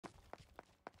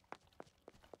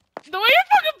The way you're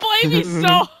fucking playing me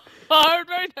so hard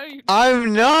right now,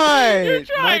 I'm not! You're My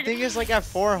trying thing is like at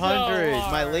 400. so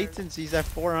My hard. latency's at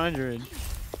 400.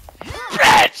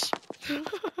 Bitch!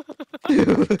 You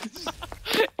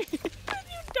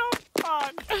dumb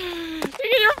fuck.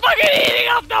 You're fucking eating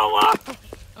up the world!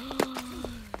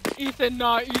 Ethan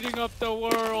not eating up the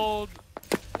world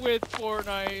with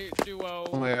Fortnite duo.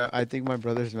 Oh my god, I think my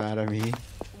brother's mad at me.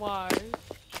 Why?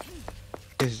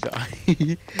 Cause I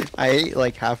ate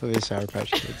like half of his Sour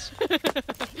Patch Kids.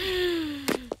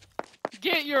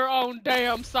 Get your own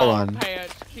damn Hold Sour on.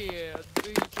 Patch Kids,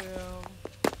 Ethan.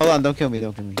 Hold on, don't kill me,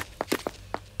 don't kill me.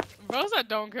 Bro said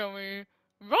don't kill me.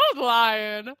 Bro's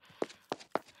lying.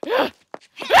 Yeah,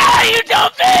 you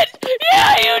dumb bitch!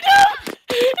 Yeah, you dumb!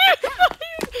 You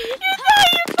thought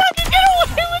you fucking get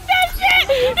away with that shit!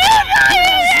 You thought you